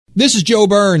This is Joe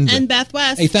Burns. And Beth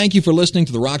West. Hey, thank you for listening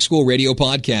to the Rock School Radio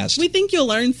Podcast. We think you'll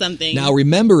learn something. Now,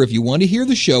 remember, if you want to hear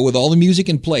the show with all the music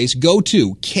in place, go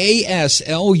to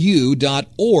kslu.org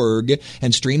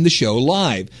and stream the show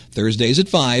live. Thursdays at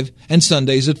 5 and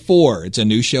Sundays at 4. It's a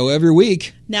new show every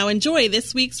week. Now enjoy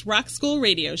this week's Rock School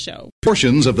Radio Show.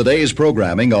 Portions of the day's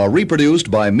programming are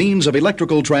reproduced by means of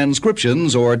electrical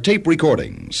transcriptions or tape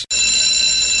recordings.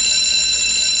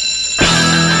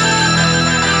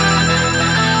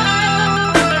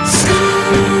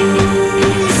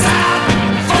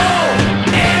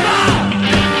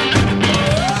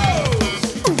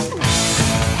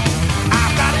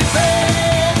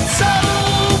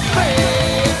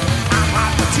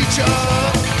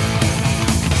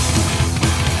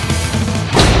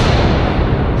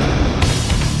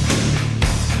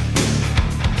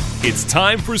 It's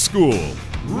time for school,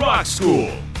 Rock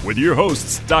School, with your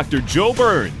hosts, Dr. Joe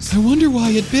Burns. I wonder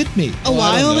why it bit me. A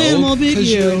wild animal bit you.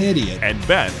 Because you're an idiot. And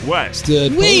Beth West.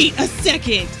 Wait a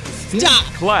second. Stop.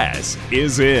 Class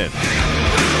is in.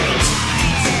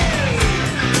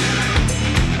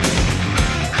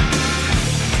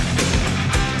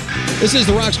 This is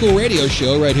the Rock School Radio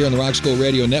Show right here on the Rock School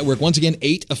Radio Network. Once again,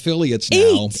 8 affiliates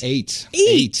now. Eight,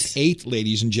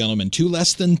 ladies and gentlemen. 2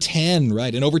 less than 10,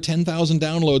 right? And over 10,000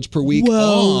 downloads per week.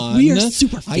 Whoa, we are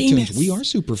super famous. iTunes. We are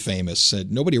super famous.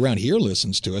 Nobody around here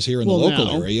listens to us here in the local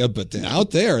area, but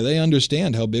out there, they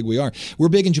understand how big we are. We're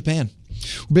big in Japan.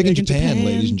 We're big in Japan,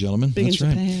 ladies and gentlemen. That's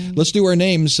right. Let's do our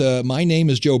names. My name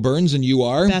is Joe Burns, and you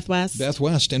are? Beth West. Beth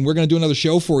West. And we're going to do another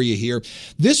show for you here.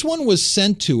 This one was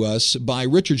sent to us by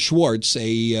Richard Schwartz,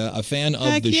 a fan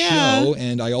of the show,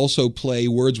 and I also play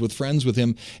Words with Friends with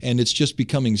him, and it's just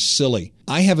becoming silly.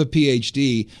 I have a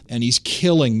PhD, and he's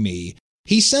killing me.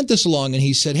 He sent this along, and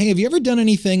he said, hey, have you ever done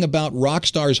anything about rock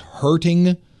stars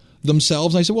hurting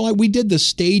themselves? And I said, well, we did The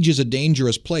Stage is a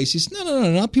Dangerous Place. He said,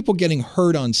 no, not people getting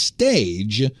hurt on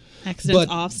stage.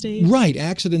 Accidents off stage? Right,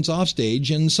 accidents off stage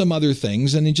and some other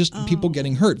things, and just people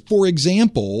getting hurt. For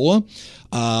example,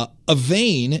 a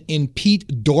vein in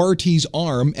Pete Doherty's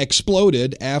arm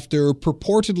exploded after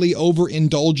purportedly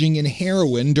overindulging in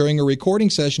heroin during a recording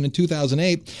session in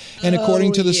 2008. And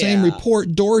according to the same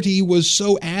report, Doherty was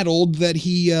so addled that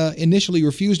he initially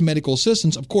refused medical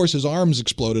assistance. Of course, his arms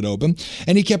exploded open,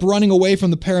 and he kept running away from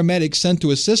the paramedics sent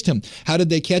to assist him. How did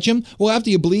they catch him? Well,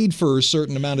 after you bleed for a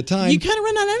certain amount of time, you kind of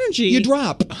run out of energy. You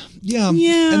drop. Yeah.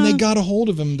 And they got a hold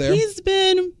of him there.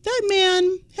 That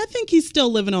man, I think he's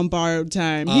still living on borrowed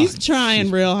time. He's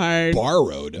trying real hard.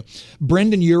 Borrowed.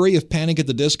 Brendan Urie of Panic at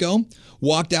the Disco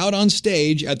walked out on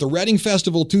stage at the Reading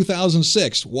Festival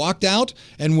 2006. Walked out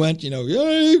and went, hey,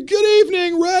 good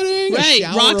evening, Reading. Right,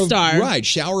 rock star. Right,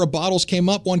 shower of bottles came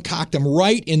up. One cocked him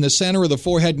right in the center of the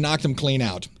forehead, knocked him clean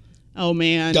out. Oh,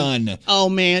 man. Done. Oh,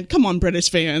 man. Come on,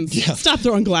 British fans. Yeah. Stop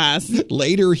throwing glass.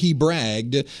 Later, he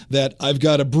bragged that I've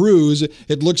got a bruise.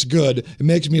 It looks good. It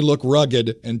makes me look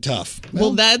rugged and tough.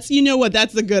 Well, that's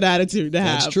a good attitude to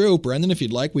have. That's true. Brendan, if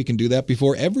you'd like, we can do that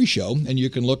before every show, and you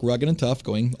can look rugged and tough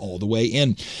going all the way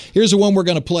in. Here's the one we're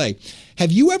going to play.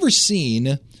 Have you ever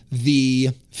seen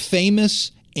the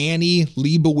famous Annie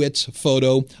Leibovitz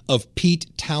photo of Pete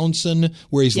Townsend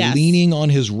where he's leaning on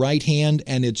his right hand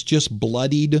and it's just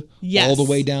bloodied all the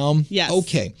way down? Yes.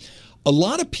 Okay. A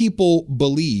lot of people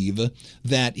believe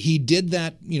that he did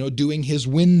that, doing his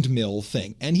windmill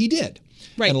thing. And he did.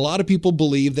 Right. And a lot of people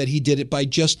believe that he did it by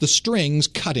just the strings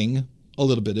cutting a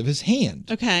little bit of his hand.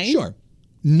 Okay. Sure.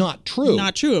 Not true.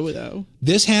 Not true, though.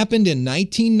 This happened in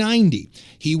 1990.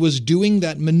 He was doing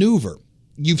that maneuver.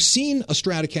 You've seen a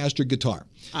Stratocaster guitar.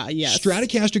 Yes.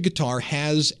 Stratocaster guitar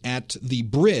has at the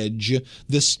bridge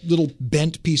this little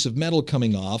bent piece of metal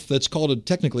coming off that's called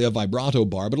technically a vibrato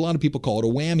bar, but a lot of people call it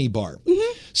a whammy bar.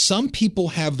 Mm-hmm. Some people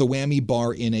have the whammy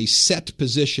bar in a set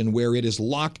position where it is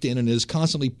locked in and is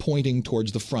constantly pointing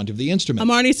towards the front of the instrument. I'm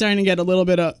already starting to get a little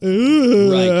bit of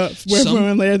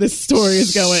where this story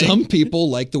is going. Some people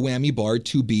like the whammy bar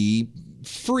to be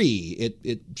free.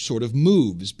 It sort of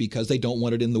moves because they don't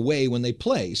want it in the way when they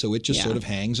play. So it just sort of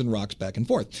hangs and rocks back and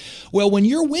forth. Well, when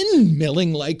you're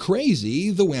windmilling like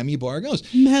crazy, the whammy bar goes.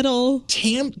 Metal.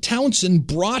 Townsend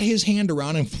brought his hand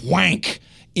around and whank,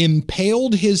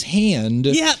 impaled his hand.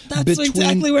 Yeah, that's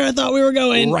exactly where I thought we were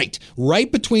going.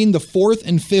 Right between the fourth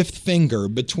and fifth finger,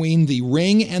 between the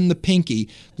ring and the pinky,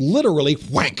 literally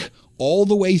whank. All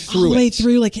the way through it. All the way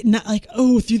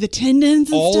through, through the tendons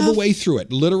and all stuff? All the way through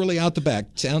it, literally out the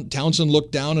back. Townsend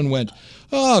looked down and went,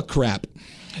 oh, crap.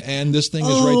 And this thing is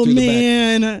right through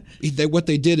the back. Oh, man. What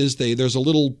they did is there's a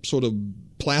little sort of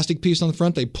plastic piece on the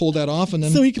front. They pulled that off and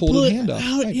then so he could pulled pull his it hand off.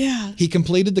 out. Right. Yeah. He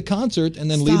completed the concert, and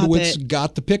then Stop Leibowitz it.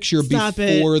 got the picture Stop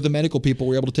before it. the medical people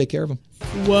were able to take care of him.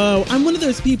 Whoa. I'm one of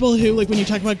those people who, like, when you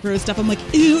talk about gross stuff, I'm like,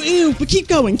 ew, but keep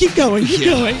going. Keep going.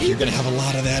 You're going to have a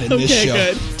lot of that in this Okay, show.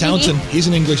 good. Townsend, he's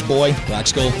an English boy. Rock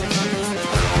School.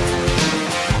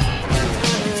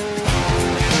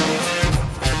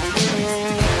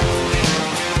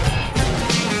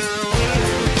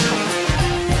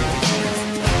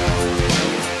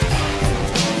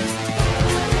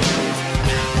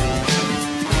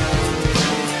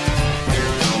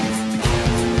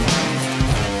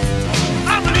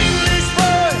 I'm an English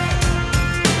boy.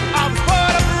 I'm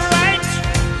part of the right.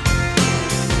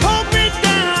 Hold me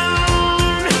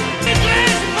down.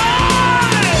 English boy.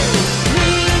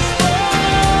 English boy.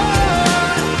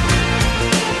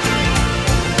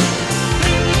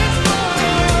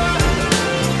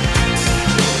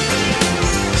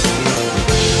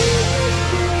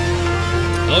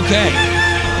 Okay.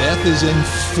 Beth is in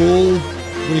full,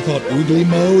 what do you call it, oogly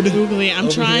mode? Googly. I'm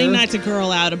over trying here. not to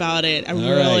girl out about it. I'm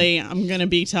going to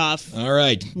be tough. All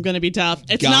right. I'm going to be tough.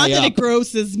 It's Guy not that up. it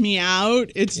grosses me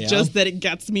out. It's Yeah. just that it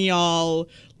gets me all,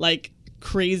 like,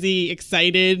 crazy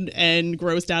excited and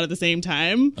grossed out at the same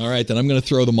time. All right, then I'm going to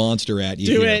throw the monster at you.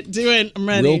 Do here. it. I'm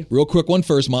ready. Real quick one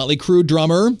first. Motley Crue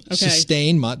drummer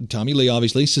sustained, Tommy Lee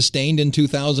obviously, sustained in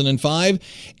 2005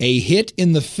 a hit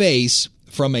in the face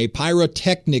from a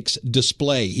pyrotechnics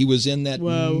display. He was in that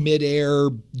midair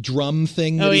drum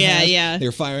thing that he has. yeah.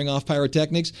 They're firing off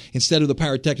pyrotechnics. Instead of the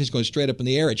pyrotechnics going straight up in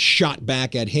the air, it shot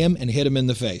back at him and hit him in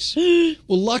the face.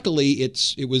 Well, luckily,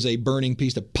 it was a burning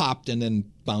piece that popped and then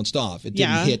bounced off. It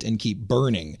didn't hit and keep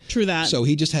burning. True that. So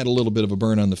he just had a little bit of a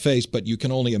burn on the face, but you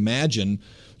can only imagine,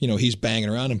 he's banging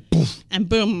around and poof. And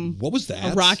boom. What was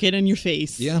that? A rocket in your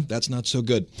face. Yeah, that's not so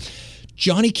good.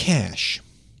 Johnny Cash.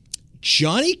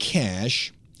 Johnny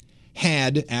Cash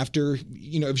had, after,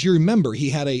 if you remember,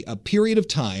 he had a period of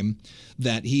time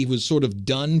that he was sort of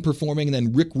done performing, and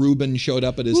then Rick Rubin showed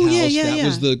up at his house. That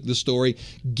was the story.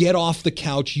 Get off the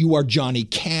couch. You are Johnny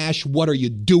Cash. What are you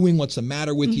doing? What's the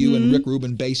matter with you? And Rick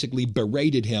Rubin basically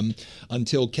berated him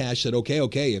until Cash said,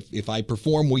 okay, if I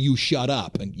perform, will you shut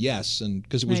up? And yes, and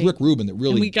because it was Rick Rubin that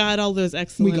really... And we got all those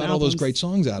excellent all those great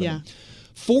songs out of him.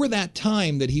 For that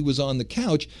time that he was on the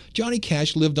couch, Johnny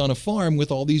Cash lived on a farm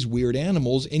with all these weird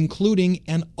animals, including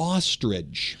an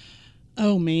ostrich.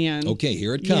 Oh, man. Okay,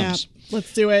 here it comes. Yeah,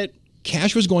 let's do it.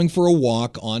 Cash was going for a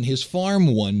walk on his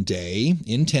farm one day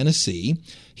in Tennessee.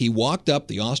 He walked up,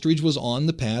 the ostrich was on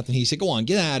the path, and he said, go on,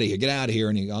 get out of here.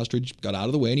 And the ostrich got out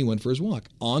of the way, and he went for his walk.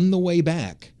 On the way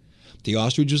back, the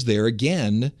ostrich was there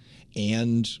again,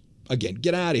 and again,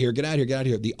 get out of here.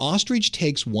 The ostrich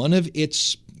takes one of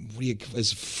its...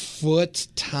 his foot,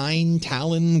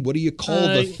 talon, what do you call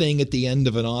the thing at the end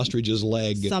of an ostrich's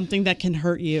leg? Something that can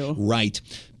hurt you. Right.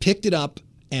 Picked it up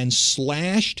and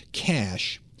slashed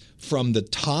Cash from the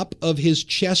top of his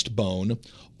chest bone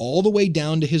all the way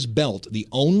down to his belt. The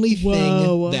only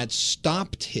thing that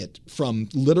stopped it from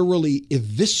literally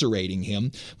eviscerating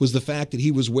him was the fact that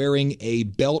he was wearing a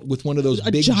belt with one of those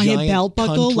big giant belt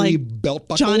buckle, country like belt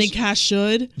buckles. Johnny Cash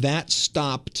should. That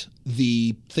stopped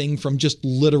the thing from just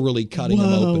literally cutting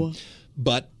him open.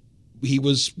 But he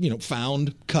was,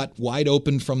 found cut wide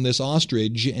open from this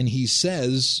ostrich, and he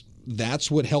says that's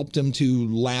what helped him to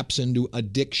lapse into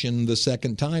addiction the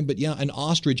second time. But yeah, an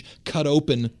ostrich cut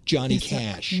open Johnny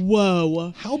Cash.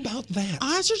 Whoa. How about that?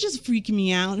 Ostriches freak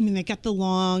me out. I mean, they got the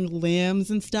long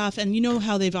limbs and stuff. And you know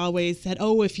how they've always said,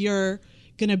 if you're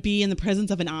going to be in the presence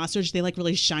of an ostrich, they like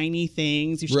really shiny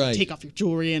things. You should take off your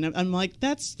jewelry. And I'm like,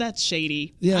 that's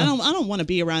shady. Yeah. I don't want to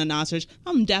be around an ostrich.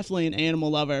 I'm definitely an animal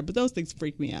lover, but those things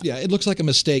freak me out. Yeah, it looks like a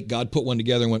mistake. God put one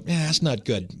together and went, that's not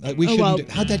good. We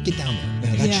shouldn't. How'd that get down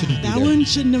there? That shouldn't be that there. one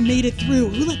shouldn't have made it through.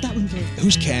 Who let that one through?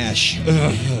 Who's Cash?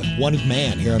 Wanted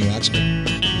man here on Rock School.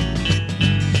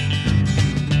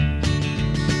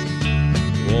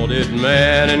 Wanted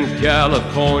man in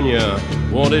California,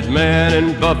 wanted man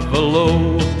in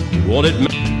Buffalo, wanted man.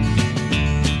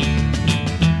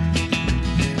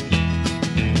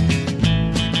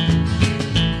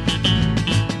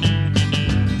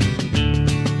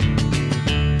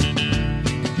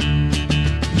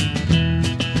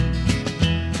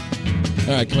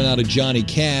 All right, coming out of Johnny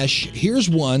Cash, here's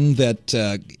one that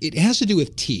it has to do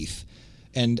with teeth.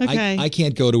 And I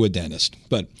can't go to a dentist,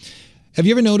 but have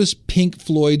you ever noticed Pink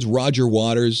Floyd's Roger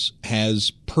Waters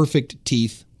has perfect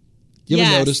teeth? You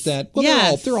ever noticed that?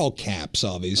 Well, they're all caps,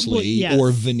 obviously,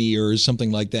 or veneers,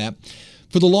 something like that.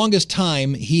 For the longest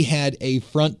time, he had a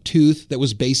front tooth that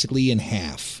was basically in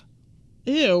half.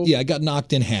 Ew. Yeah, it got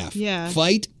knocked in half. Yeah.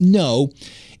 Fight? No.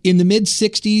 In the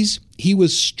mid-'60s, he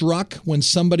was struck when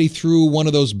somebody threw one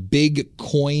of those big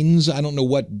coins. I don't know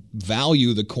what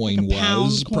value the coin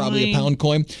was. Probably a pound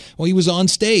coin. Well, he was on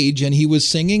stage and he was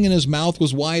singing and his mouth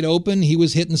was wide open. He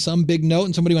was hitting some big note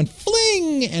and somebody went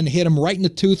fling and hit him right in the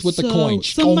tooth with the coin.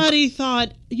 Somebody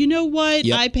thought, you know what?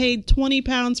 Yep. I paid 20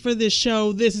 pounds for this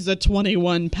show. This is a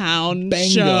 21-pound Bingo.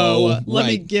 show. Let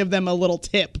me Right. give them a little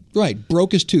tip. Right,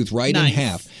 broke his tooth right in Nice.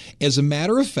 half. As a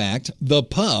matter of fact, the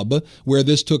pub where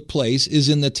this took place is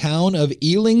in the town of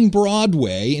Ealing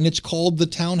Broadway, and it's called the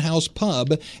Townhouse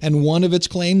Pub, and one of its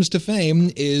claims to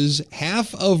fame is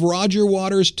half of Roger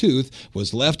Waters' tooth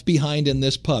was left behind in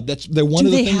this pub. They're one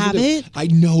of the they things have that it? I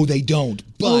know they don't,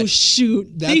 but Oh, shoot.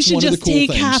 They that's should one of the just cool take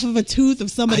things. half of a tooth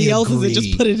of somebody I else's and agree.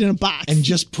 just put it in a box. and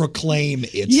just proclaim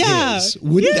it's Yeah. his.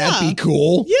 Wouldn't that Yeah. be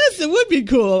cool? Yes, it would be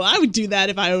cool. I would do that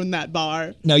if I owned that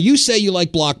bar. Now, you say you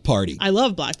like Block Party. I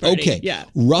love Black Party. Okay. Yeah.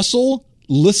 Russell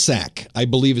Lissack, I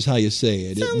believe is how you say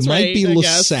it. Sounds it might right, be I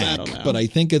guess. I don't Lissack, know. but I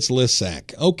think it's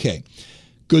Lissack. Okay.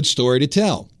 Good story to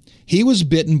tell. He was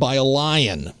bitten by a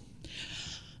lion.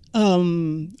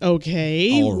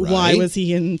 Okay. All right. Why was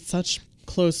he in such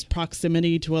close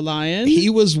proximity to a lion? He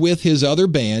was with his other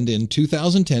band in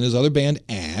 2010, his other band,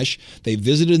 Ash. They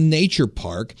visited a nature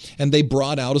park, and they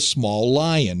brought out a small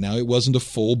lion. Now, it wasn't a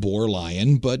full-bore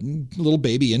lion, but a little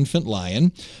baby infant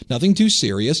lion. Nothing too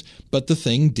serious, but the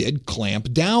thing did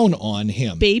clamp down on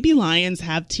him. Baby lions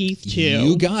have teeth, too.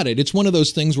 You got it. It's one of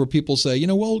those things where people say,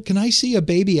 well, can I see a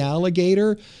baby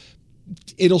alligator?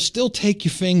 It'll still take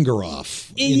your finger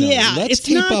off. Yeah, let's it's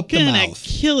tape not up the gonna mouth.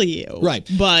 kill you. Right.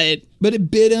 But it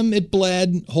bit him, it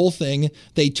bled, whole thing.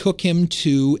 They took him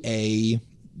to the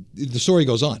story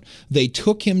goes on. They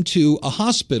took him to a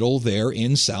hospital there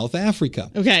in South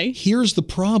Africa. Okay. Here's the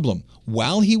problem.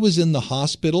 While he was in the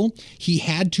hospital, he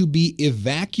had to be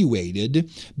evacuated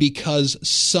because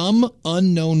some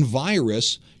unknown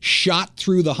virus shot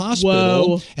through the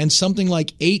hospital. Whoa. And something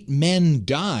like 8 men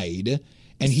died.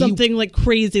 And something like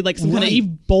crazy, like some Right. kind of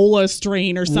Ebola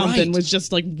strain or something Right. was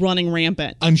just like running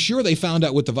rampant. I'm sure they found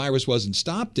out what the virus was and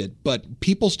stopped it, but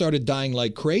people started dying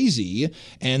like crazy,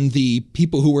 and the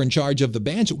people who were in charge of the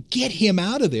band said, get him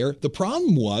out of there. The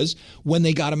problem was, when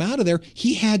they got him out of there,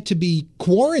 he had to be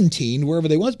quarantined wherever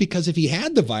they was, because if he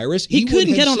had the virus, He couldn't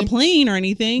would get have on a plane or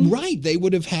anything. Right. They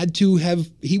would have had to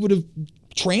he would have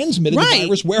transmitted Right. the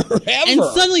virus wherever. And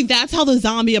suddenly that's how the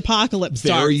zombie apocalypse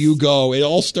starts. There you go. It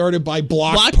all started by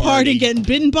Block Party getting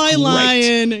bitten by a Great.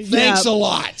 lion. Thanks Yeah. a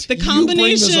lot. The You bring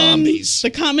combination, the zombies.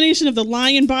 the combination of the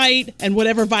lion bite and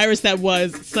whatever virus that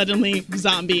was, suddenly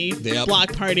zombie, Yep.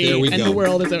 Block Party, There we and go. the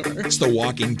world is over. It's The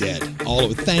Walking Dead. All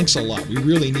of it. Thanks a lot. We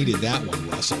really needed that one,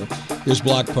 Russell. Here's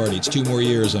Block Party. It's 2 more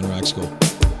years on Rock School.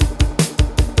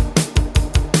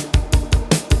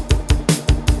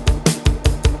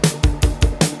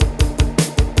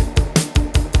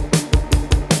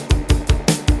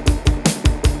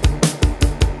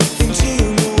 In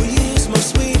 2 more years, my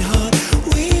sweetheart,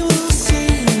 we will see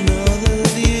another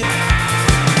view.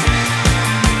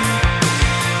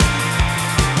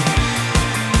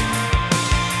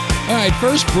 All right,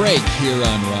 first break here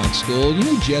on Rock School. You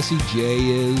know who Jessie J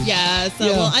is? Yeah, so,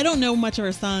 Yeah. well, I don't know much of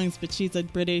her songs, but she's a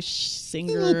British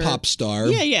singer. A little pop star.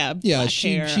 Yeah. Yeah, black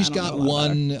she's hair. I don't got know about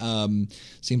her. one.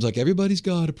 Seems like everybody's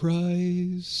got a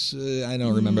prize. I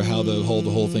don't remember how the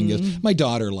whole thing is. My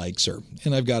daughter likes her,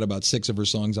 and I've got about 6 of her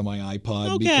songs on my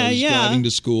iPod Okay, because yeah. driving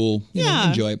to school, Yeah.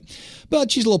 enjoy it.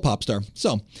 But she's a little pop star.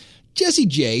 So Jessie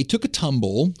J took a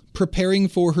tumble preparing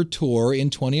for her tour in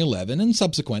 2011, and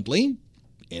subsequently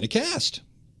in a cast.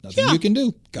 Nothing Yeah. you can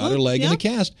do. Got her leg in yeah. a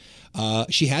cast.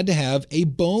 She had to have a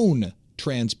bone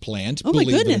transplant, Oh, my believe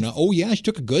it or goodness. not. Oh, yeah, she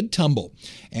took a good tumble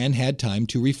and had time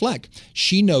to reflect.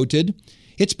 She noted,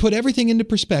 "It's put everything into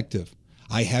perspective.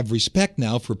 I have respect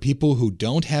now for people who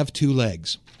don't have 2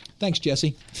 legs." Thanks,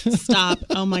 Jessie. Stop.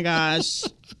 Oh my gosh.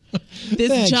 This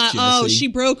Thanks, oh, Jessie. she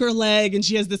broke her leg and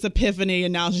she has this epiphany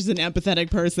and now she's an empathetic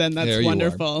person. That's There you are.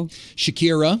 wonderful.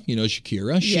 Shakira, you know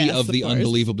Shakira, she Yes, of the of course.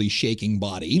 unbelievably shaking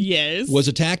body, Yes. was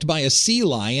attacked by a sea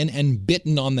lion and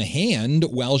bitten on the hand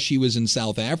while she was in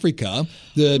South Africa.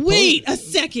 Wait a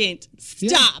second.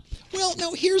 Stop. Well,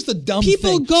 no, here's the dumb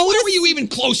People thing. go Why to- were you even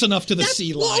close enough to the That's-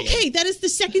 sea well, lion? okay, that is the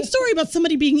second story about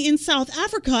somebody being in South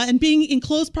Africa and being in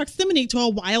close proximity to a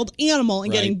wild animal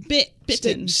and Right. getting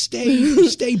bitten.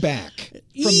 Stay back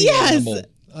from the Yes. animal.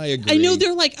 I agree. I know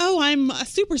they're like, oh, I'm a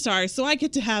superstar, so I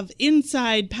get to have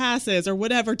inside passes or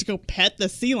whatever to go pet the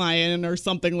sea lion or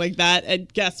something like that.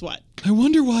 And guess what? I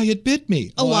wonder why it bit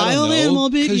me. A wild animal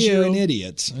bit Because you're you. an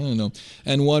idiot. I don't know.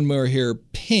 And one more here.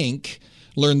 Pink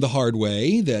learned the hard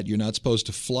way that you're not supposed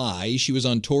to fly. She was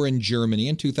on tour in Germany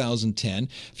in 2010.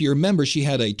 If you remember, she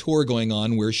had a tour going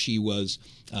on where she was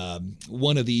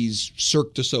one of these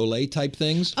Cirque du Soleil type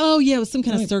things. Oh, yeah, it was some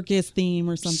kind of circus theme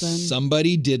or something.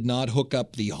 Somebody did not hook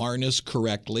up the harness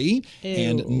correctly. Ew.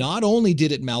 And not only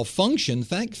did it malfunction,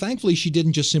 thankfully she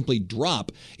didn't just simply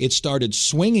drop. It started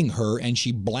swinging her, and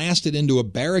she blasted into a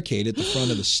barricade at the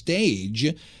front of the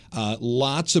stage.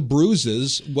 Lots of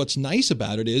bruises. What's nice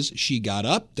about it is she got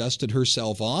up, dusted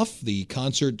herself off. The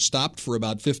concert stopped for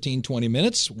about 15, 20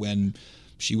 minutes when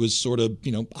she was sort of,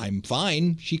 I'm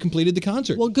fine. She completed the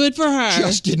concert. Well, good for her.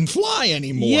 Just didn't fly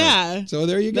anymore. Yeah. So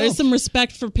there you go. There's some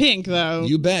respect for Pink, though.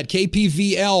 You bet.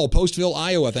 KPVL, Postville,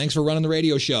 Iowa. Thanks for running the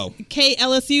radio show.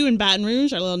 KLSU in Baton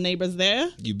Rouge, our little neighbors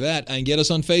there. You bet. And get us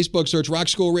on Facebook. Search Rock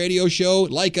School Radio Show.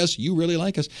 Like us. You really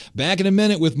like us. Back in a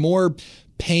minute with more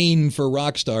pain for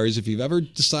rock stars. If you've ever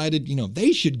decided,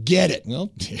 they should get it.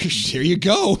 Well, here you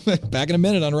go. Back in a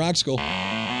minute on Rock School.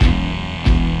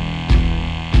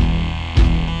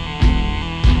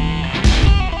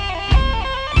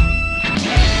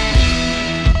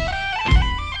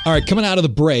 All right, coming out of the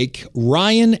break,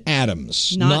 Ryan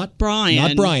Adams. Not Brian.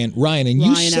 Not Brian. Ryan. And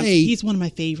Ryan you say... he's one of my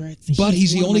favorites. But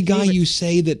he's the only guy you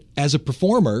say that, as a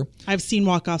performer... I've seen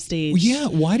walk off stage. Yeah,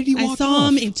 why did he walk off? I saw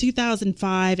him in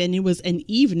 2005, and it was an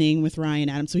evening with Ryan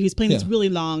Adams. So he was playing this really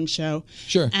long show.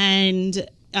 Sure. And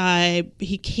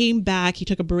he came back. He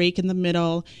took a break in the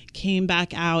middle, came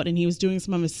back out, and he was doing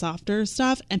some of his softer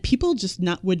stuff. And people just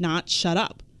would not shut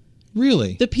up.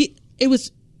 Really?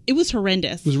 It was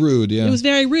horrendous. It was rude, yeah. It was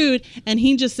very rude. And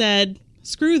he just said,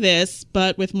 screw this,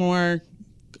 but with more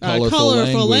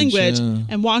colorful language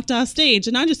and walked off stage.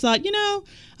 And I just thought,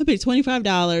 I paid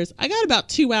 $25. I got about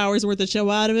 2 hours worth of show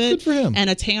out of it. Good for him. And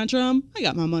a tantrum. I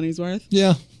got my money's worth.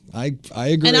 Yeah, I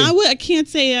agree. And I can't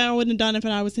say I wouldn't have done it if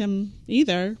I was him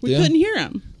either. We couldn't hear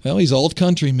him. Well, he's old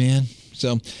country, man.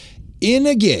 So, in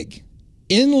a gig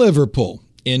in Liverpool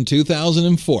in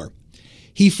 2004,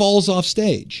 he falls off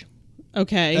stage.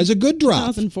 Okay. As a good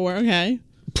drop. 2004, okay.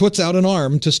 Puts out an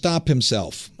arm to stop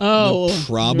himself. Oh, the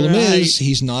problem is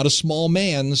he's not a small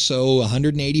man, so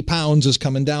 180 pounds is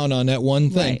coming down on that one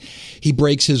thing. Right. He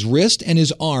breaks his wrist and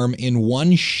his arm in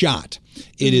one shot.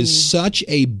 It is such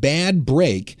a bad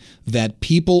break that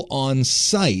people on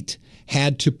site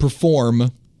had to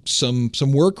perform some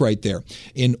work right there.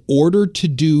 In order to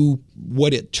do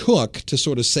what it took to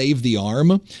sort of save the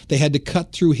arm, they had to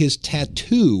cut through his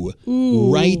tattoo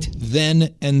right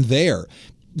then and there.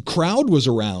 The crowd was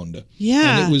around.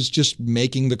 Yeah. And it was just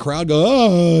making the crowd go,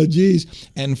 oh, geez.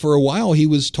 And for a while, he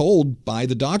was told by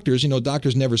the doctors,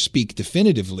 doctors never speak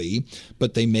definitively,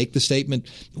 but they make the statement,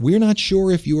 we're not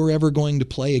sure if you are ever going to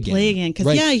play again. Because,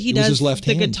 he does his left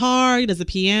the hand. guitar, he does the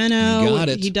piano. You got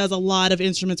it. He does a lot of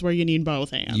instruments where you need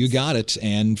both hands. You got it.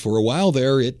 And for a while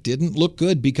there, it didn't look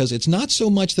good because it's not so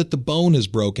much that the bone is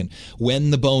broken.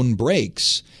 When the bone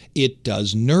breaks, it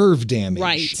does nerve damage.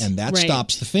 Right. And that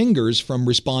stops the fingers from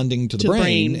responding to the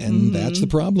brain. And that's the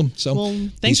problem. So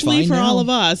thankfully for all of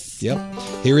us. Yep.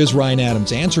 Here is Ryan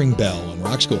Adams, Answering Bell on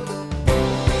Rock School.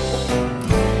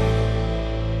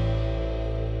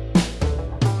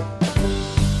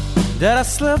 Did I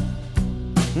slip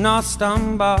nor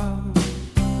stumble?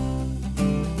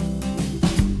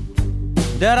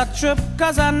 Did I trip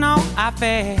 'cause I know I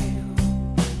failed?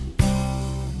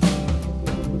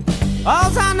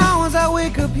 All I know is I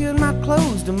wake up here in my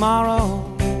clothes tomorrow.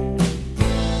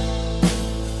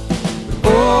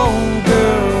 Oh,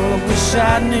 girl, I wish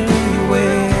I knew you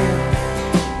well.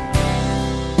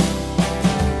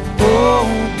 Oh,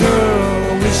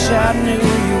 girl, I wish I knew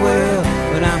you well.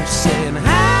 But I'm saying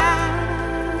hi.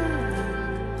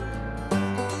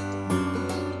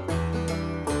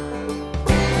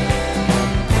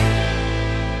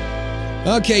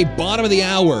 Okay, bottom of the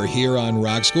hour here on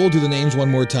Rock School. Do the names one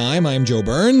more time. I'm Joe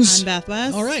Burns. I'm Beth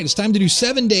West. All right, it's time to do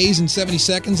 7 days and 70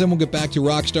 seconds, and we'll get back to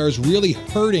rock stars really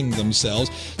hurting themselves.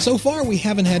 So far, we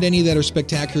haven't had any that are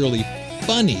spectacularly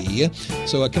funny.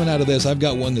 So coming out of this, I've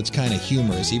got one that's kind of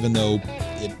humorous. Even though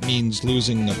it means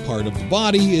losing a part of the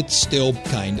body, it's still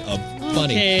kind of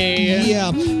funny. Okay.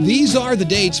 Yeah. These are the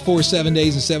dates for 7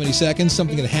 days and 70 seconds.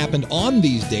 Something that happened on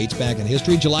these dates back in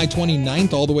history. July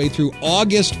 29th all the way through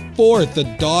August 4th, the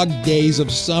dog days of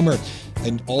summer.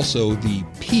 And also the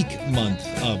peak month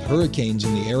of hurricanes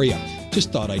in the area.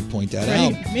 Just thought I'd point that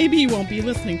out. Right. Maybe he won't be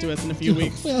listening to us in a few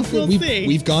weeks. Well, we'll see.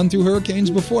 We've gone through hurricanes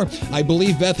before. I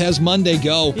believe Beth has Monday.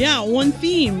 Go. Yeah, one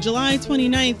theme. July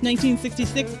 29th,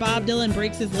 1966, Bob Dylan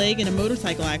breaks his leg in a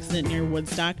motorcycle accident near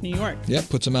Woodstock, New York. Yep,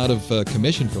 puts him out of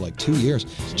commission for like 2 years.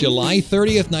 July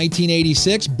 30th,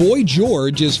 1986, Boy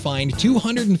George is fined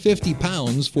 250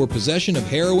 pounds for possession of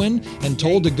heroin and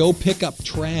told to go pick up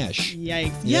trash.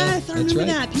 Yikes. Yeah, Yes, I that's remember right.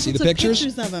 that. People See the took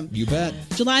pictures? of him. You bet.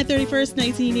 July 31st,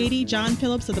 1980, John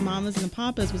Phillips of the Mamas and the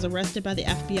Papas was arrested by the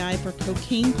FBI for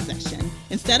cocaine possession.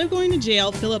 Instead of going to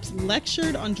jail, Phillips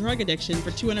lectured on drug addiction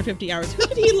for 250 hours. Who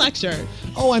did he lecture?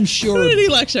 Oh, I'm sure. Who did he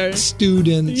lecture?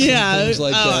 Students Yeah, and things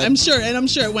like that. I'm sure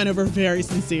it went over very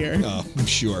sincere. Oh, I'm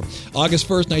sure. August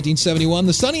 1st, 1971,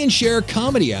 the Sonny and Cher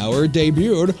Comedy Hour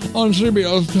debuted on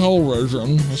CBS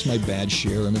television. That's my bad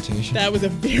Cher imitation. That was a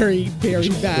very, very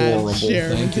bad horrible. Cher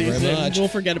Thank you very imitation. much. We'll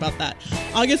forget about that.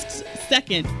 August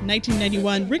 2nd,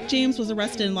 1991, Rick James was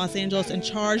arrested in Los Angeles and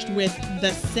charged with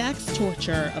the sex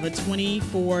torture of a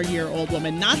 24-year-old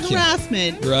woman. Not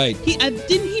harassment. Right.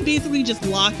 Didn't he basically just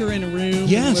lock her in a room?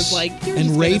 Yes. And was like, "You're and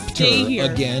just raped gonna stay her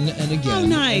here." again and again Oh,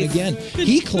 nice. and again.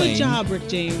 Good job, Rick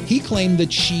James. He claimed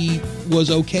that she was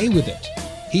okay with it.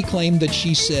 He claimed that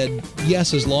she said,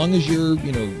 yes, as long as you're,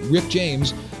 Rick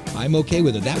James, I'm okay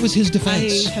with it. That was his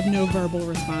defense. I have no verbal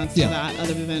response to that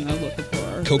other than a look of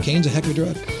horror. Cocaine's a heck of a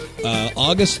drug.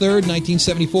 August 3rd,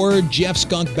 1974, Jeff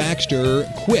Skunk Baxter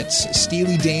quits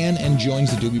Steely Dan and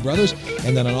joins the Doobie Brothers.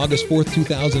 And then on August 4th,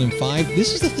 2005,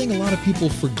 this is the thing a lot of people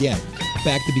forget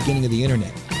back at the beginning of the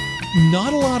internet.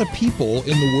 Not a lot of people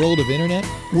in the world of internet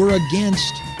were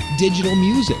against digital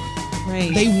music.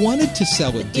 Right. They wanted to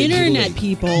sell it digitally. Internet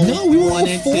people. No, we were all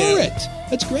wanted for to. it.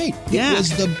 That's great. Yeah. It was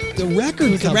the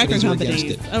record companies were against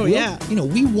it. Oh, yeah.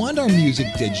 We want our music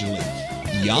digitally.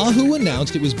 Yahoo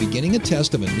announced it was beginning a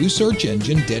test of a new search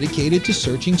engine dedicated to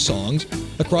searching songs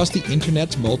across the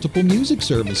internet's multiple music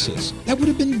services. That would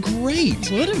have been great.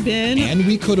 Would have been. And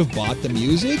we could have bought the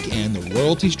music, and the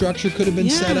royalty structure could have been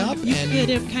set up. You and could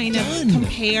have kind of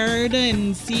compared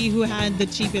and see who had the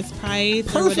cheapest price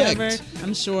or Perfect. whatever.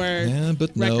 I'm sure. Yeah,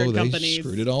 but no, record they companies.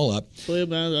 screwed it all up. Blah,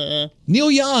 blah, blah. Neil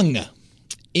Young.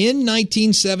 In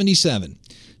 1977,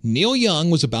 Neil Young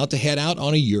was about to head out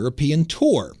on a European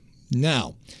tour.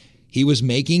 Now, he was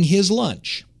making his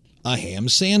lunch, a ham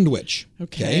sandwich.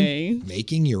 Okay.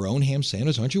 Making your own ham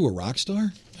sandwich. Aren't you a rock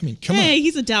star? I mean, come on. Hey,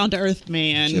 he's a down-to-earth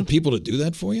man. You have people to do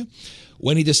that for you?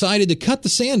 When he decided to cut the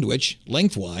sandwich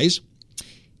lengthwise,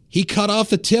 he cut off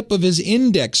the tip of his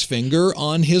index finger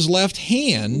on his left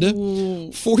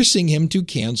hand, forcing him to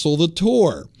cancel the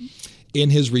tour. In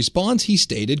his response, he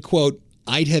stated, quote,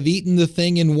 "I'd have eaten the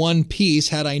thing in one piece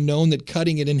had I known that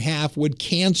cutting it in half would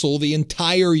cancel the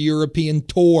entire European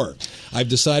tour. I've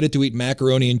decided to eat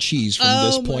macaroni and cheese from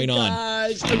this point on."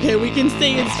 Okay, we can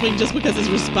say it's funny just because his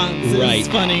response is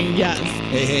funny. Yes.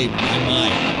 Hey,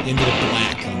 my, into the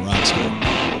black on Rock School.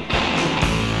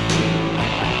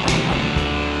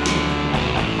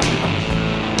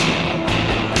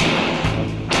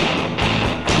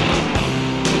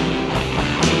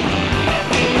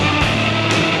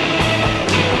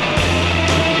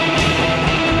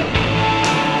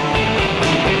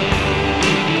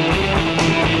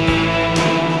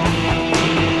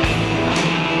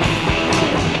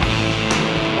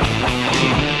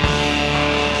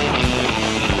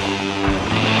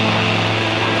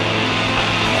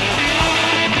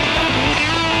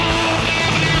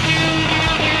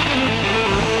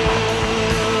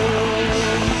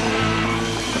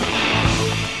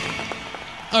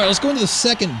 All right, let's go into the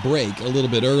second break a little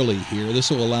bit early here. This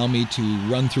will allow me to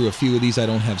run through a few of these I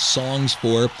don't have songs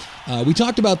for. We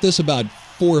talked about this about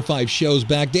 4 or 5 shows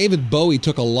back. David Bowie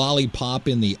took a lollipop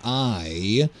in the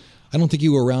eye. I don't think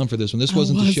you were around for this one. This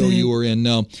wasn't the show you were in.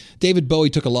 No. David Bowie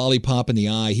took a lollipop in the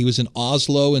eye. He was in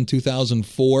Oslo in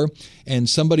 2004, and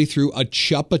somebody threw a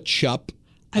Chupa Chup.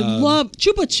 I love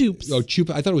Chupa Chups. Oh,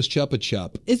 Chupa. I thought it was Chupa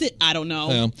Chup. Is it? I don't know.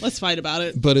 Yeah. Let's fight about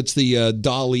it. But it's the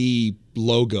Dali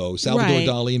logo. Salvador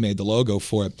Dali made the logo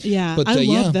for it. Yeah, but, I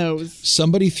love those.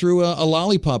 Somebody threw a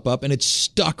lollipop up, and it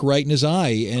stuck right in his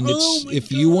eye. And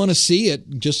if you want to see it,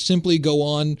 just simply go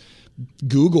on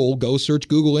Google, go search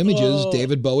Google Images,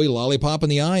 David Bowie lollipop in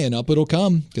the eye, and up it'll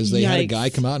come, because they had a guy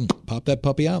come out and pop that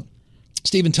puppy out.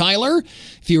 Steven Tyler,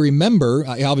 if you remember,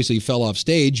 obviously he fell off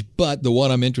stage, but the one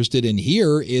I'm interested in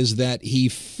here is that he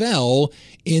fell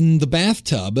in the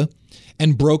bathtub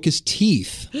and broke his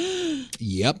teeth.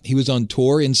 Yep, he was on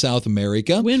tour in South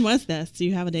America. When was this? Do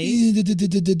you have a date?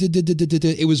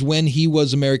 It was when he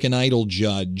was American Idol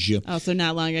judge. Oh, so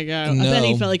not long ago. No. I bet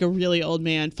he felt like a really old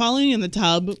man. Falling in the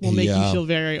tub will make you feel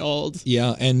very old.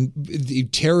 Yeah, and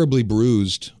terribly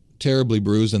bruised. terribly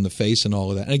bruised in the face and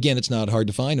all of that. And again, it's not hard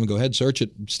to find him. Go ahead, search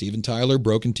it. Steven Tyler,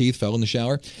 broken teeth, fell in the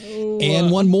shower. Oh.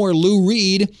 And one more, Lou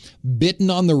Reed, bitten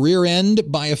on the rear end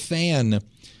by a fan.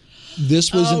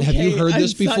 This was, have you heard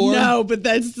this before? No, but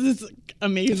that's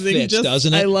amazing. Fits,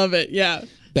 doesn't it? I love it, yeah.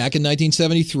 Back in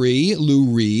 1973, Lou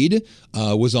Reed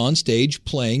was on stage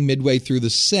playing. Midway through the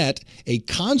set, a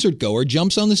concert goer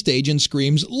jumps on the stage and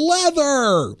screams,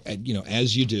 "Leather!"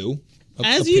 As you do.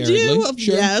 As you do,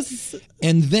 sure. Yes.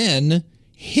 And then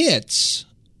hits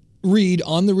Reed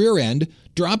on the rear end,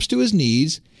 drops to his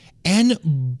knees, and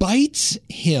bites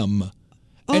him.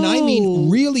 And I mean,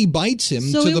 really bites him to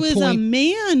the point. So it was a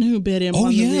man who bit him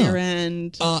on the rear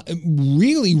end.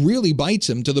 Really, really bites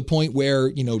him to the point where,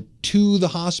 to the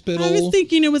hospital. I was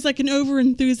thinking it was like an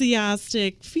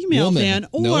over-enthusiastic female fan,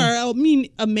 or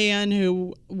a man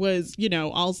who was,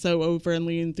 also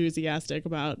overly enthusiastic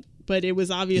about. But it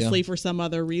was obviously for some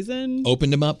other reason.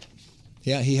 Opened him up.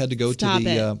 Yeah, he had to go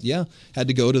had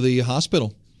to go to the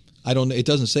hospital. I don't. It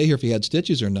doesn't say here if he had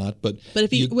stitches or not, but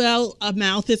if a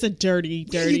mouth is a dirty.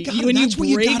 That's what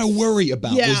you got to worry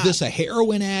about. Yeah. Was this a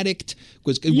heroin addict?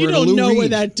 You don't know where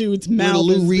that dude's mouth is.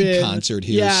 We're at a Lou Reed concert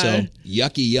here, so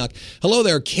yucky yuck. Hello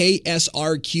there,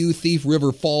 KSRQ, Thief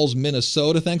River Falls,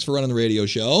 Minnesota. Thanks for running the radio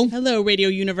show. Hello, Radio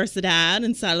Universidad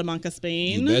in Salamanca,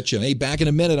 Spain. You betcha. Hey, back in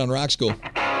a minute on Rock School.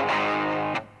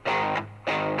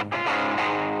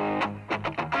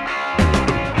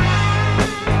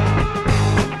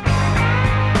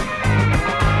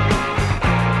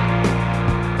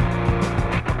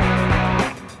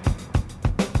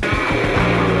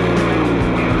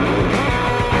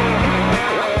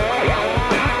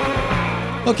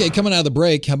 Okay, coming out of the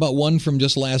break, how about one from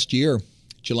just last year?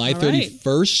 July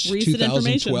 31st,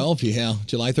 2012. Yeah,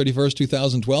 July 31st,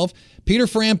 2012. Peter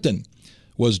Frampton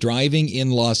was driving in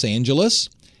Los Angeles,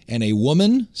 and a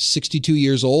woman, 62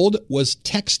 years old, was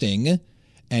texting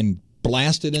and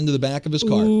blasted into the back of his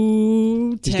car.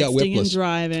 Ooh, he's got texting and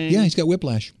driving. Yeah, he's got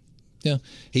whiplash. Yeah,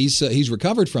 he's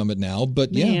recovered from it now,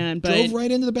 but drove right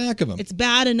into the back of him. It's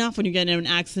bad enough when you get in an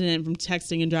accident from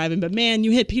texting and driving, but man, you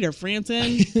hit Peter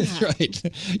Frampton. That's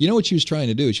right. You know what she was trying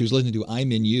to do? She was listening to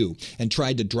 "I'm in You" and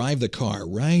tried to drive the car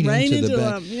right into the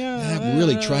back. Yeah,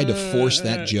 really tried to force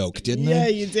that joke, didn't they? Yeah,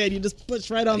 you did. You just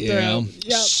pushed right on through. Yep.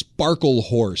 Sparkle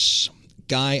Horse.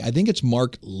 Guy, I think it's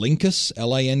Mark Linkous,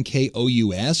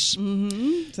 Linkous.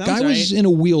 Mm-hmm. Guy was in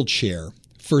a wheelchair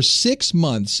for 6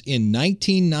 months in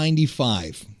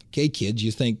 1995. Okay, kids,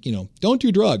 you think, don't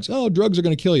do drugs. Oh, drugs are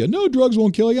going to kill you. No, drugs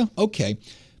won't kill you. Okay,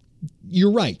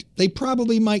 you're right. They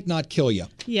probably might not kill you.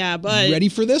 Yeah, but... Ready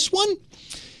for this one?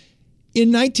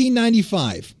 In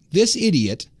 1995, this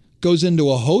idiot goes into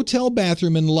a hotel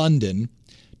bathroom in London,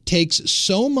 takes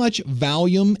so much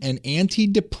Valium and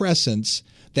antidepressants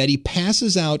that he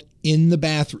passes out in the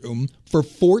bathroom for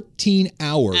 14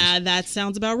 hours. That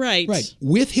sounds about right. Right.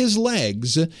 With his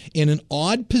legs in an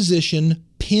odd position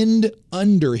pinned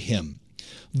under him.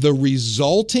 The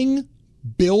resulting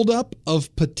buildup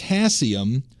of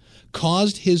potassium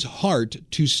caused his heart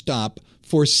to stop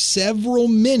for several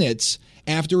minutes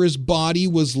after his body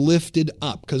was lifted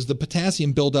up, because the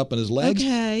potassium built up in his legs.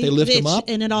 Okay. They lift him up.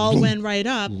 And it all went right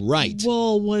up. Right.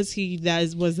 Well, was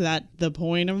that the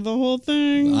point of the whole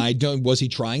thing? Was he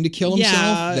trying to kill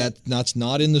himself? Yeah. That's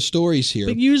not in the stories here.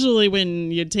 But usually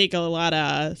when you take a lot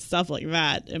of stuff like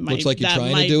that, it might, looks like you're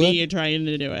trying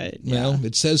to do it. Well,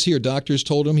 it says here, doctors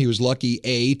told him he was lucky,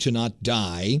 A, to not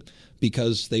die,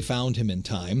 because they found him in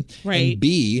time. Right. And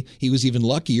B, he was even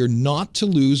luckier not to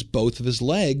lose both of his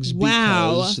legs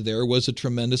because there was a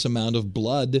tremendous amount of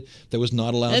blood that was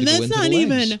not allowed to go into the legs. And that's not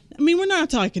even, we're not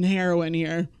talking heroin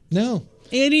here. No.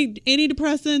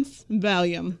 Antidepressants,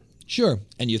 Valium. Sure.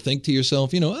 And you think to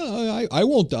yourself, I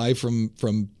won't die from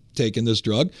taking this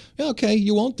drug. Okay,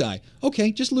 you won't die.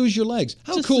 Okay, just lose your legs.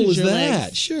 How cool is that?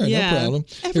 Legs. Sure, no problem.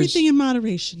 Everything in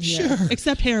moderation. Yeah. Sure.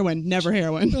 Except heroin. Never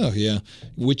heroin. Oh, yeah.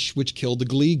 Which killed the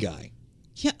Glee guy.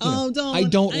 Yeah. I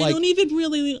don't even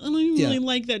really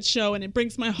like that show, and it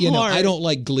breaks my heart. I don't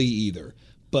like Glee either.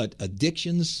 But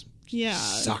addictions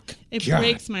suck. It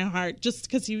breaks my heart just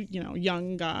because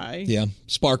young guy. Yeah.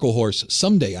 Sparkle Horse.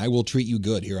 Someday I will treat you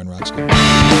good here on Rock School.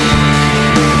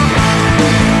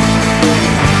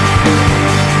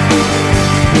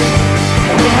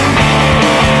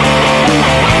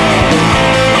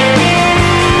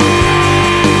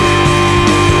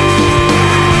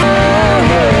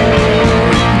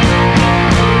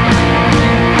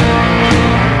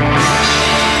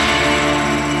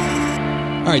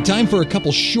 All All right, time for a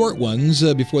couple short ones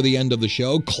before the end of the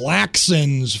show.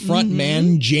 Klaxons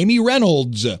frontman Jamie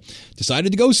Reynolds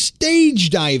decided to go stage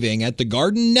diving at the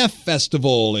Garden Neuf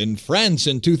Festival in France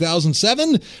in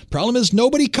 2007. Problem is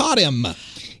nobody caught him.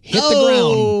 Hit the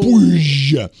ground.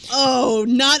 Boosh. Oh,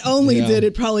 not only did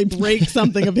it probably break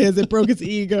something of his, it broke his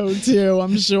ego too,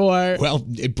 I'm sure. Well,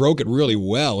 it broke it really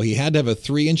well. He had to have a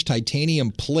 3-inch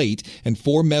titanium plate and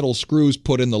 4 metal screws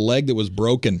put in the leg that was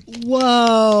broken.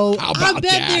 Whoa. How I about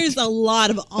bet that? there's a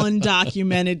lot of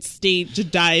undocumented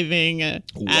stage diving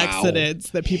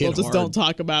accidents that people Hit just hard. don't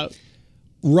talk about.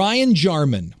 Ryan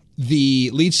Jarman,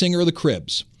 the lead singer of the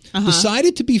Cribs,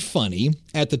 decided to be funny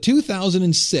at the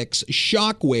 2006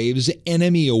 Shockwave's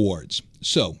Enemy Awards.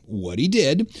 So what he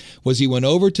did was he went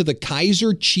over to the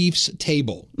Kaiser Chiefs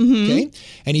table, okay?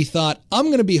 And he thought, I'm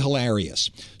going to be hilarious.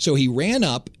 So he ran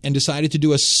up and decided to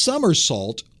do a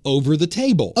somersault over the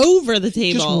table. Over the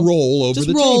table. Just roll over the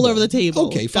table. Just roll over the table.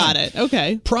 Okay, fine. Got it.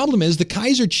 Okay. Problem is, the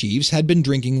Kaiser Chiefs had been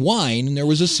drinking wine, and there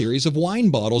was a series of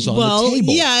wine bottles on the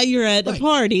table. Yeah, you're at a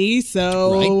party,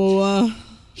 so...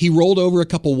 He rolled over a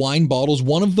couple wine bottles.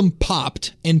 One of them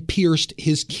popped and pierced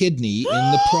his kidney in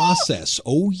the process.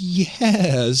 Oh,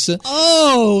 yes.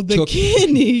 Oh, the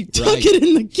kidney. Took it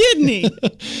in the kidney.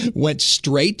 Went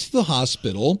straight to the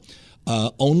hospital.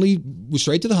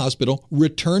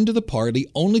 Returned to the party,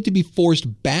 only to be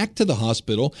forced back to the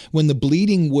hospital when the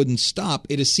bleeding wouldn't stop.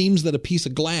 It seems that a piece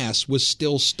of glass was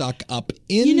still stuck up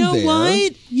in there. You know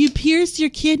what? You pierce your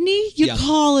kidney, you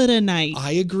call it a night.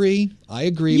 I agree.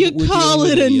 You but we're call dealing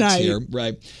with it a idiots night. here.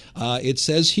 Right. It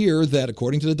says here that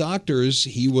according to the doctors,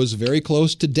 he was very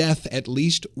close to death at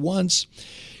least once.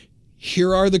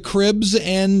 Here are the Cribs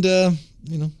and,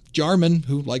 Jarman,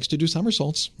 who likes to do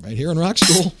somersaults right here in Rock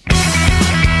School.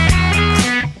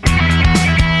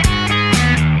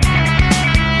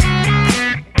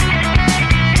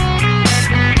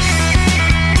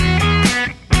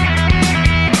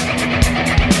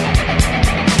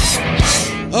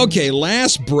 Okay,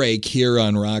 last break here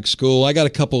on Rock School. I got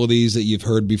a couple of these that you've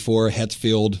heard before.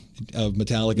 Hetfield of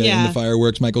Metallica in the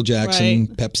fireworks, Michael Jackson,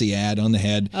 Pepsi ad on the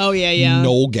head. Oh, yeah.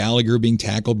 Noel Gallagher being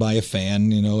tackled by a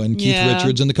fan, and Keith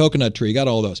Richards and the Coconut Tree. Got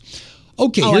all those.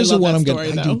 Okay, here's the one I'm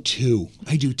going to...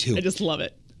 I do too. I just love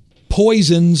it.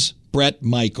 Poison's Bret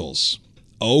Michaels.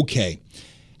 Okay.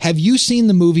 Have you seen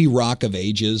the movie Rock of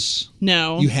Ages?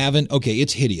 No. You haven't? Okay,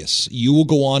 it's hideous. You will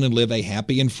go on and live a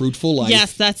happy and fruitful life.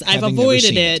 Yes, I've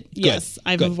avoided it. Yes,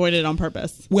 I've avoided it on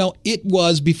purpose. Well, it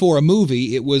was before a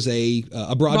movie. It was a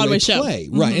Broadway show. play.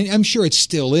 Right, and I'm sure it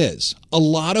still is. A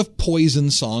lot of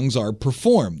Poison songs are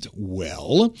performed.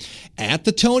 Well, at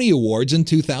the Tony Awards in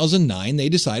 2009, they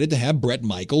decided to have Bret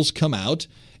Michaels come out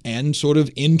and sort of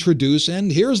introduce,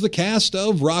 and here's the cast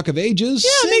of Rock of Ages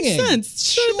singing. Makes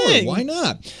sense. Sure, why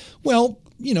not? Well,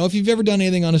 if you've ever done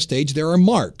anything on a stage, there are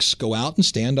marks. Go out and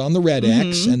stand on the red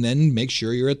X, and then make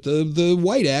sure you're at the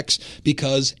white X,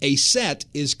 because a set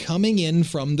is coming in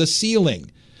from the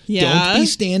ceiling. Yeah. Don't be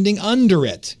standing under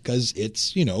it, because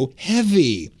it's,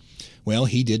 heavy. Well,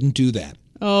 he didn't do that.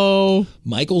 Oh.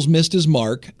 Michaels missed his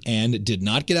mark and did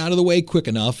not get out of the way quick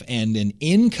enough, and an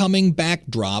incoming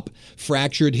backdrop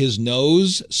fractured his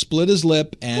nose, split his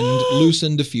lip, and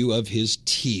loosened a few of his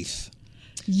teeth.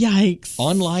 Yikes.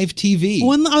 On live TV.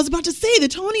 Well, I was about to say, the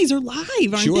Tonys are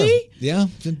live, aren't they? Yeah.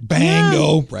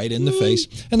 Bango. Right in the face.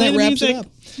 And that wraps it up.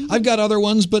 I've got other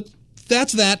ones, but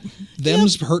that's that.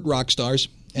 Them's hurt rock stars.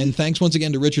 And thanks once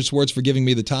again to Richard Swartz for giving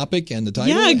me the topic and the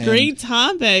title. Yeah, great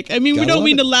topic. I mean, we don't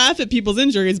mean to laugh at people's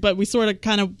injuries, but we sort of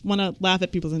kind of want to laugh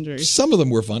at people's injuries. Some of them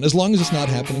were fun, as long as it's not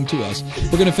happening to us.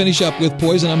 We're going to finish up with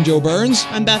Poison. I'm Joe Burns.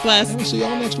 I'm Beth West. And we'll see you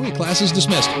all next week. Class is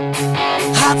dismissed.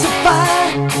 Hearts of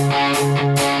fire,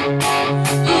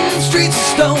 streets of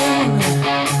stone.